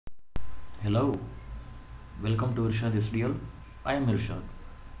Hello, welcome to Irshad SDL. I am Irshad.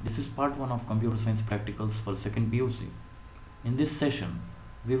 This is part 1 of Computer Science Practicals for 2nd PUC. In this session,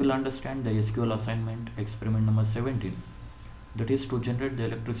 we will understand the SQL assignment experiment number 17, that is to generate the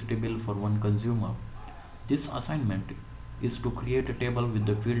electricity bill for one consumer. This assignment is to create a table with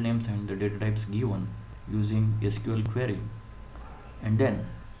the field names and the data types given using SQL query. And then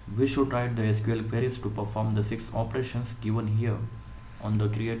we should write the SQL queries to perform the 6 operations given here on the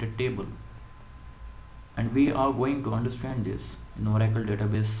created table. And we are going to understand this in Oracle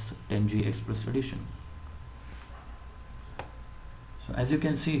Database 10G Express Edition. So as you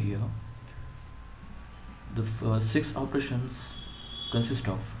can see here, the 6 operations consist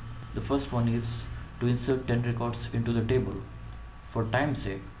of: the first one is to insert 10 records into the table. For time's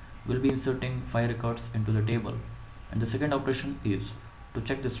sake, we'll be inserting 5 records into the table. And the second operation is to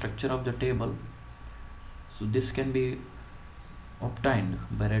check the structure of the table. So this can be obtained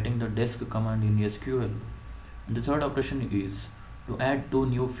by writing the desc command in SQL. And the third operation is to add 2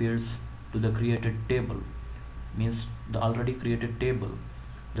 new fields to the created table, means the already created table.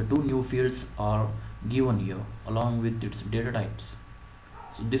 The 2 new fields are given here along with its data types.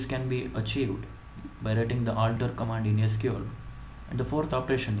 So this can be achieved by writing the alter command in SQL. And the fourth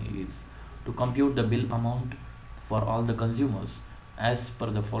operation is to compute the bill amount for all the consumers as per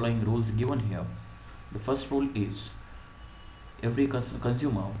the following rules given here. The first rule is every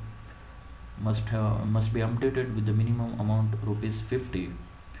consumer must be updated with the minimum amount ₹50,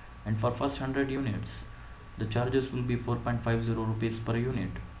 and for first 100 units the charges will be 4.50 rupees per unit,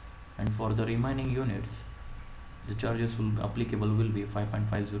 and for the remaining units the charges will be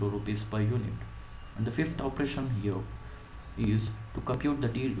 5.50 rupees per unit. And the fifth operation here is to compute the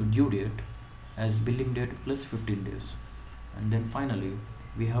due date as billing date plus 15 days. And then finally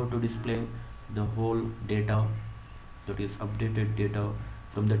we have to display the whole data, that is updated data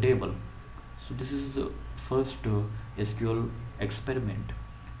from the table. So this is the first SQL experiment.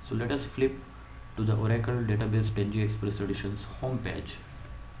 So let us flip to the Oracle Database 10G Express Edition's home page.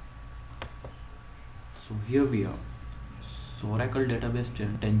 So here we are. So Oracle Database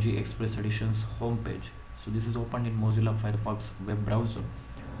 10G Express Edition's home page. So this is opened in Mozilla Firefox web browser.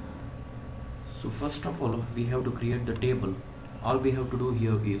 So first of all, we have to create the table. All we have to do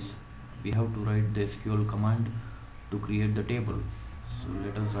here is we have to write the SQL command to create the table. So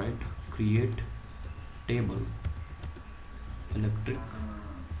let us write create table electric.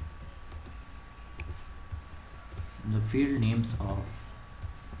 The field names are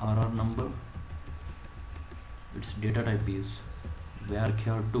RR number, its data type is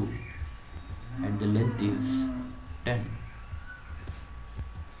varchar2, and the length is 10.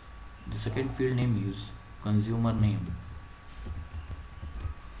 The second field name is consumer name,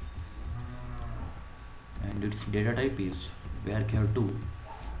 and its data type is varchar2,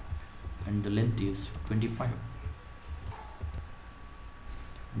 and the length is 25.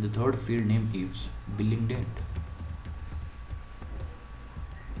 And the third field name is billing date,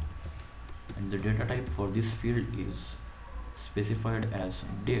 and the data type for this field is specified as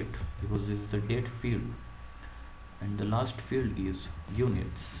date because this is the date field. And the last field is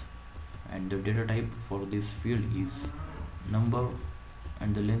units, and the data type for this field is number,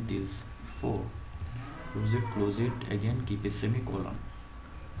 and the length is 4. Close it, again keep a semicolon.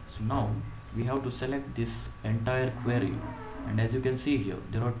 So now we have to select this entire query, and as you can see here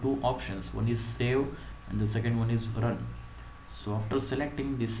there are 2 options, one is save and the second one is run. So after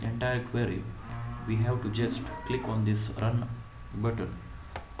selecting this entire query, we have to just click on this run button.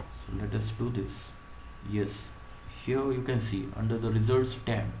 So let us do this. Yes, here you can see under the results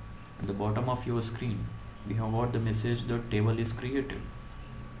tab at the bottom of your screen we have got the message the table is created.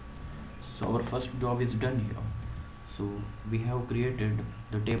 So our first job is done here. So we have created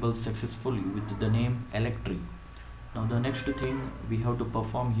the table successfully with the name electric. Now the next thing we have to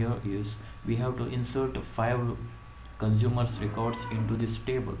perform here is we have to insert 5 consumers records into this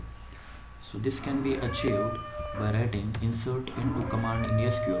table. So this can be achieved by writing insert into command in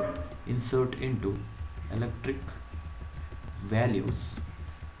SQL, insert into electric values,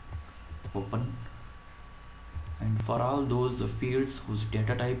 open, and for all those fields whose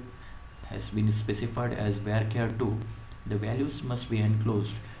data type has been specified as varchar2, the values must be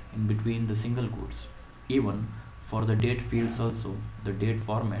enclosed in between the single quotes. Even for the date fields also, the date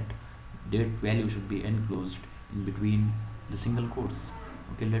format, date value should be enclosed in between the single quotes.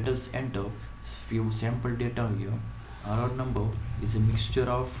 Okay, let us enter few sample data here. RR number is a mixture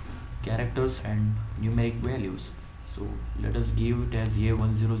of characters and numeric values. So let us give it as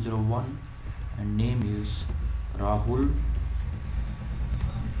A1001, and name is Rahul.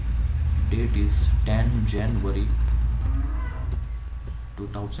 Date is 10 January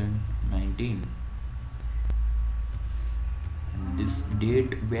 2019, and this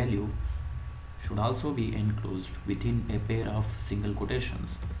date value should also be enclosed within a pair of single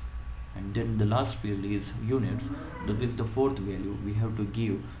quotations. And then the last field is units. That is the fourth value. We have to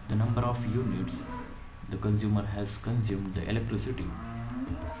give the number of units the consumer has consumed the electricity.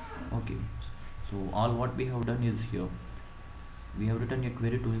 Okay, so all what we have done is here we have written a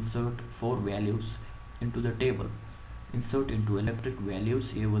query to insert four values into the table. Insert into electric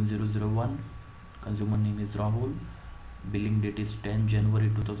values A1001, consumer name is Rahul, billing date is 10 January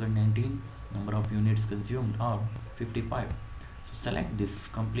 2019, number of units consumed are 55. So select this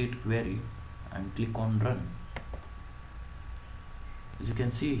complete query and click on run. As you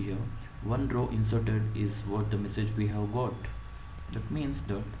can see here, one row inserted is what the message we have got. That means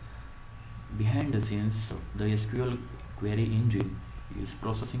that behind the scenes the SQL query engine is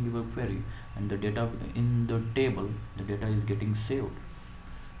processing your query, and the data in the table, the data is getting saved.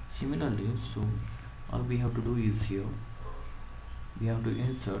 Similarly, so all we have to do is here we have to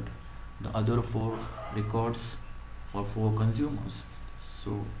insert the other four records for four consumers.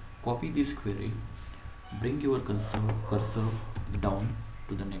 So copy this query, bring your cursor down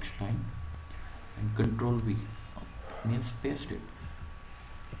to the next line, and Control V means paste it.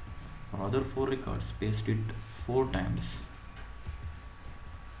 For other four records, paste it 4 times.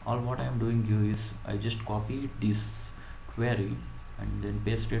 All what I am doing here is I just copied this query and then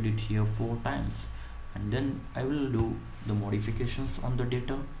pasted it here 4 times, and then I will do the modifications on the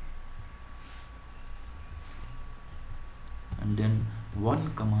data, and then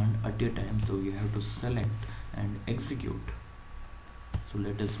one command at a time, so you have to select and execute. So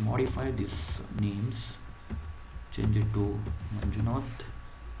let us modify these names, change it to Manjunath,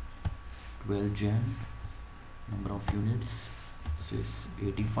 12 Jan, number of units is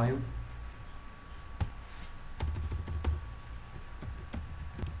 85.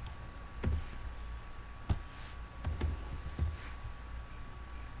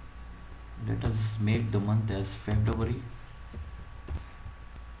 Let us make the month as February,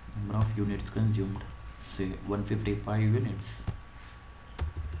 number of units consumed, say 155 units.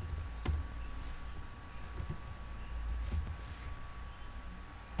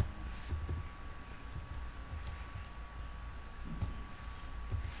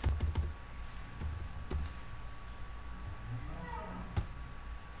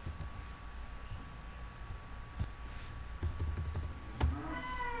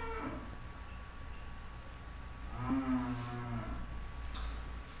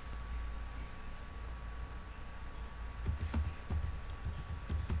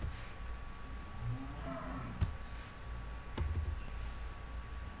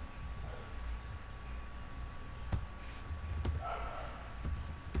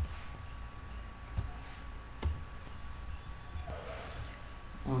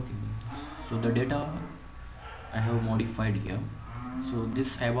 Okay, so the data I have modified here. So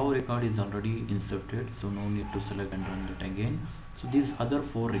this above record is already inserted, so no need to select and run it again. So these other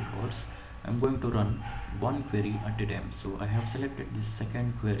four records I'm going to run one query at a time. So I have selected this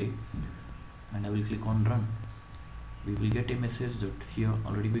second query and I will click on run. We will get a message that here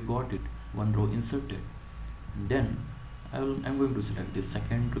already we got it, one row inserted. And then I'm going to select this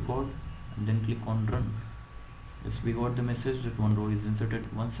second record and then click on run. Yes, we got the message that one row is inserted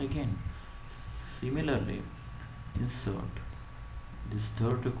once again. Similarly, insert this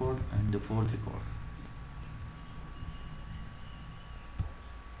third record and the fourth record.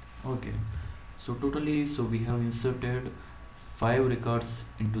 Okay, so totally, so we have inserted 5 records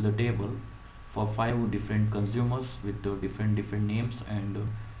into the table for 5 different consumers with different names and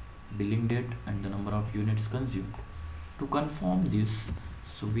billing date and the number of units consumed. To confirm this,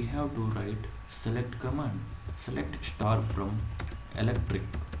 so we have to write select command, select star from electric.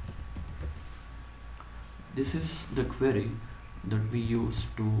 This is the query that we use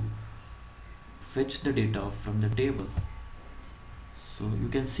to fetch the data from the table. So you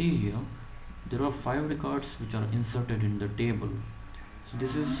can see here there are 5 records which are inserted in the table. So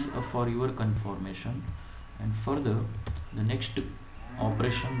this is for your confirmation, and further the next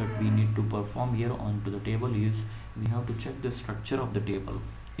operation that we need to perform here onto the table is we have to check the structure of the table.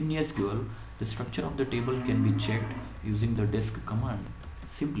 In SQL, the structure of the table can be checked using the desc command.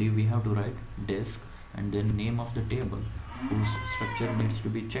 Simply we have to write desc and then name of the table whose structure needs to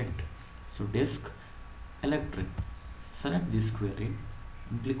be checked. So desc electric, select this query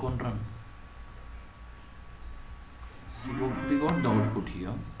and click on run. So we got the output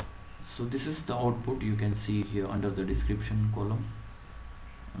here. So this is the output you can see here under the description column,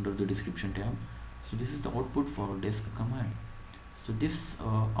 under the description tab. So this is the output for desc command. So this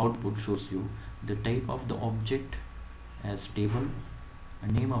output shows you the type of the object as table,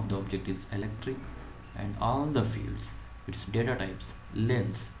 and name of the object is electric, and all the fields, its data types,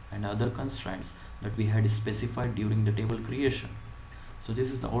 lengths, and other constraints that we had specified during the table creation. So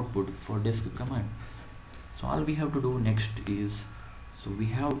this is the output for disk command. So all we have to do next is, so we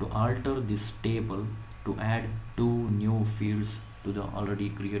have to alter this table to add two new fields to the already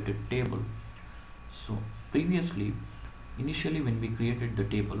created table. So previously, initially when we created the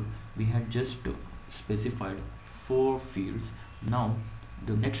table, we had just specified four fields. Now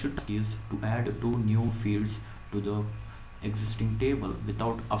the next task is to add two new fields to the existing table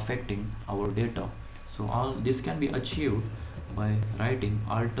without affecting our data. So all this can be achieved by writing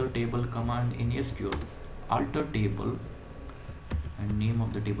alter table command in SQL. Alter table, and name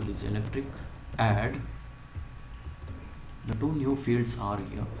of the table is electric. Add, the two new fields are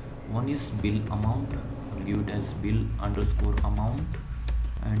here. One is bill amount, I'll give it as bill underscore amount,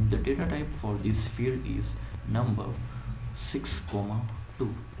 and the data type for this field is number 6, 2.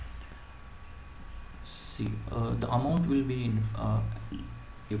 See, the amount will be in a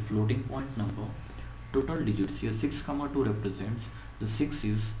floating point number. Total digits here 6, 2 represents, the 6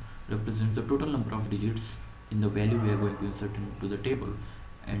 is represents the total number of digits in the value we are going to insert into the table,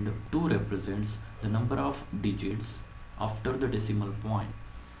 and 2 represents the number of digits after the decimal point.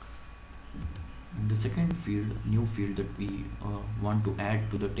 And the second field, new field that we want to add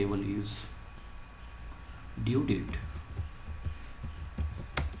to the table is due date,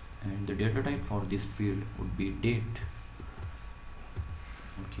 and the data type for this field would be date.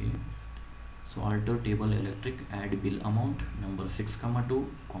 Okay, so alter table electric, add bill amount number 6, 2,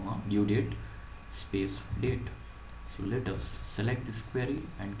 due date space date. So let us select this query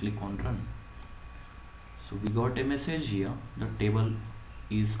and click on run. So we got a message here, the table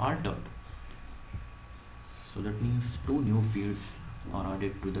is altered. So that means two new fields are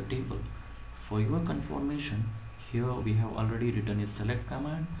added to the table. For your confirmation, here we have already written a select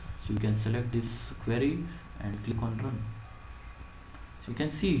command, so you can select this query and click on run. So you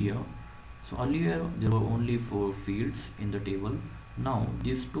can see here, so earlier there were only 4 fields in the table. Now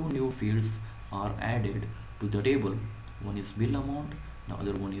these two new fields are added to the table. One is bill amount, the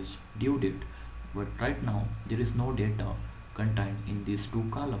other one is due date. But right now there is no data contained in these two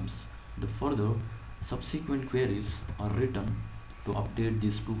columns. The further subsequent queries are written to update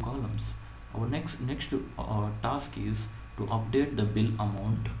these two columns. Our next task is to update the bill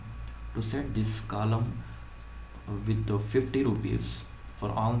amount, to set this column with the 50 rupees for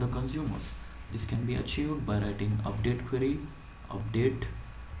all the consumers. This can be achieved by writing update query, update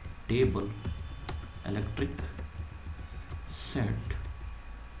table electric set.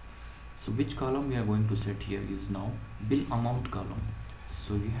 So which column we are going to set here is now bill amount column.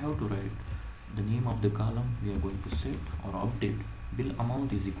 So we have to write the name of the column we are going to set or update. Bill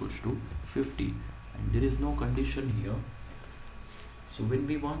amount is equals to 50, and there is no condition here. So when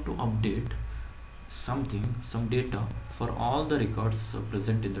we want to update something, some data for all the records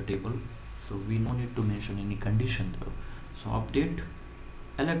present in the table, so we no need to mention any condition there. So update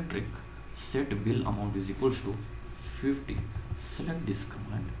electric set bill amount is equals to 50. Select this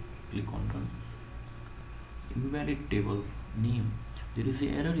command, click on run. Invalid table name, there is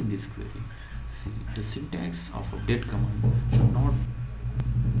an error in this query. See, the syntax of update command should not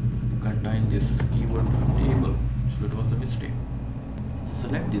contain this keyword table, so that was a mistake.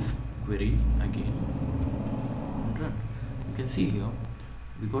 Select this query again and run. You can see here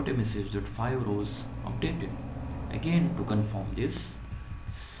we got a message that 5 rows updated. Again, to confirm this,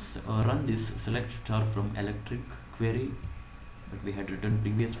 run this select star from electric query that we had written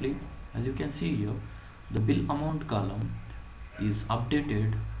previously. As you can see here, the bill amount column is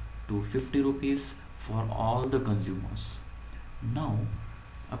updated to 50 rupees for all the consumers. Now,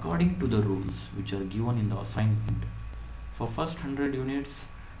 according to the rules which are given in the assignment, for first 100 units,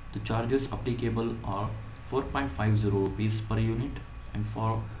 the charges applicable are 4.50 rupees per unit, and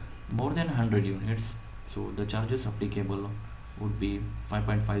for more than 100 units, so the charges applicable would be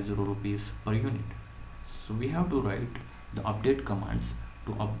 5.50 rupees per unit. So we have to write the update commands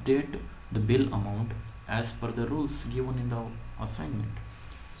to update the bill amount as per the rules given in the assignment.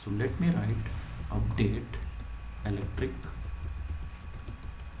 So let me write update electric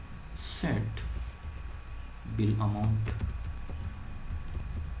set bill amount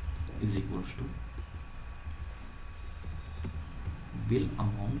is equals to bill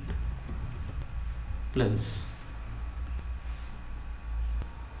amount plus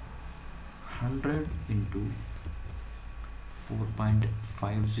 100 into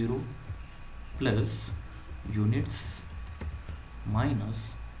 4.50 plus units minus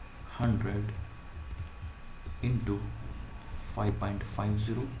 100 into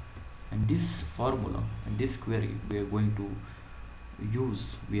 5.50, and this formula and this query we are going to use,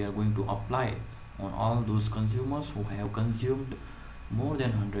 we are going to apply on all those consumers who have consumed more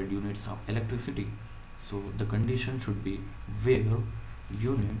than 100 units of electricity. So the condition should be where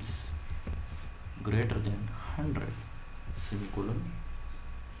units greater than 100 semicolon.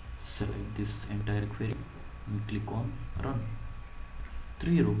 Select this entire query and click on run.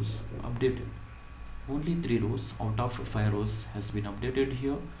 3 rows updated. Only 3 rows out of 5 rows has been updated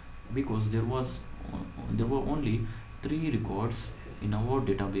here, because there were only 3 records in our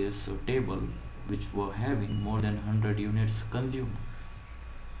database table which were having more than 100 units consumed.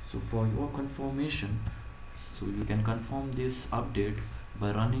 So for your confirmation, so you can confirm this update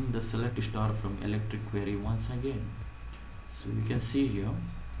by running the select star from electric query once again. So you can see here,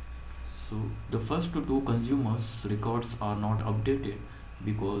 so the first two consumers records are not updated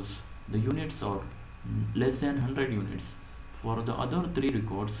because the units are less than 100 units. For the other 3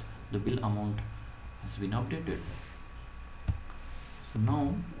 records, the bill amount has been updated. So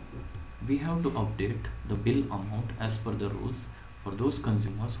now we have to update the bill amount as per the rules for those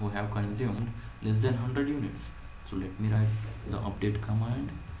consumers who have consumed less than 100 units. So let me write the update command.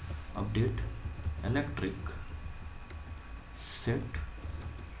 Update electric set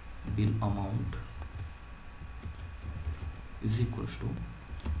bill amount is equals to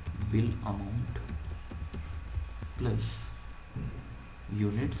bill amount plus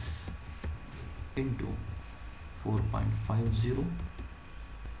units into 4.50,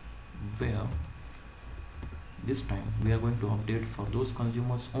 where this time we are going to update for those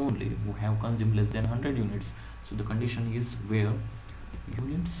consumers only who have consumed less than 100 units. So the condition is where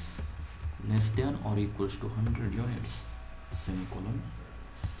units less than or equals to 100 units semicolon.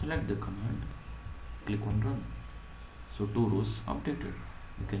 Select the command, click on run. So 2 rows updated.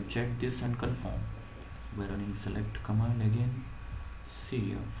 You can check this and confirm by running select command again. See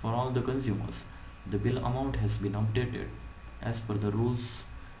here, for all the consumers, the bill amount has been updated as per the rules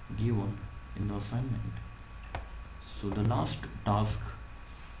given in the assignment. So the last task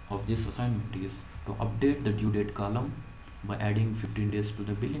of this assignment is to update the due date column by adding 15 days to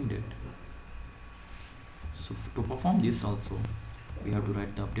the billing date. So to perform this also, we have to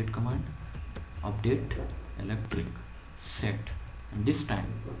write the update command, update electric set, and this time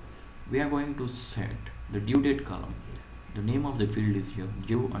we are going to set the due date column. The name of the field is here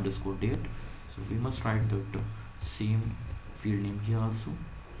due underscore date, so we must write the same field name here also,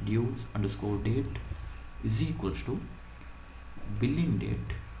 due underscore date is equals to billing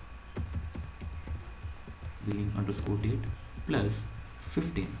date, billing underscore date plus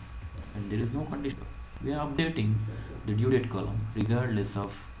 15, and there is no condition. We are updating the due date column regardless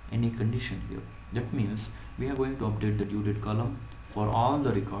of any condition here. That means we are going to update the due date column for all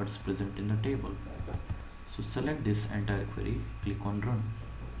the records present in the table. So select this entire query, click on run.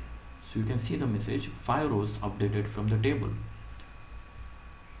 So you can see the message 5 rows updated from the table.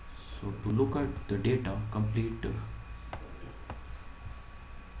 So to look at the data, complete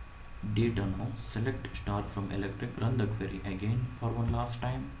data now, select star from electric, run the query again for one last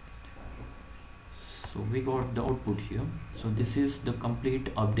time. So we got the output here. So this is the complete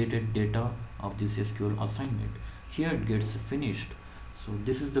updated data of this SQL assignment. Here it gets finished. So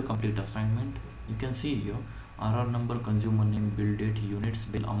this is the complete assignment. You can see here RR number, consumer name, bill date, units,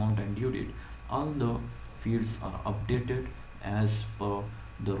 bill amount and due date. All the fields are updated as per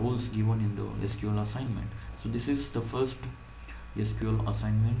the rules given in the SQL assignment. So this is the first SQL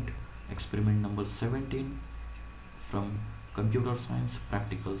assignment, experiment number 17 from Computer Science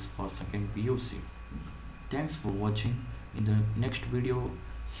Practicals for 2nd PUC. Thanks for watching. In the next video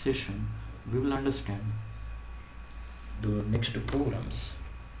session, we will understand the next programs.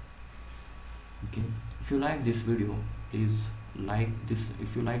 Okay, if you like this video, please like this.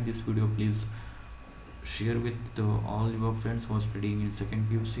 If you like this video, please share with all your friends who are studying in 2nd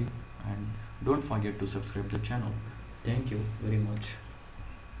PUC, and don't forget to subscribe the channel. Thank you very much.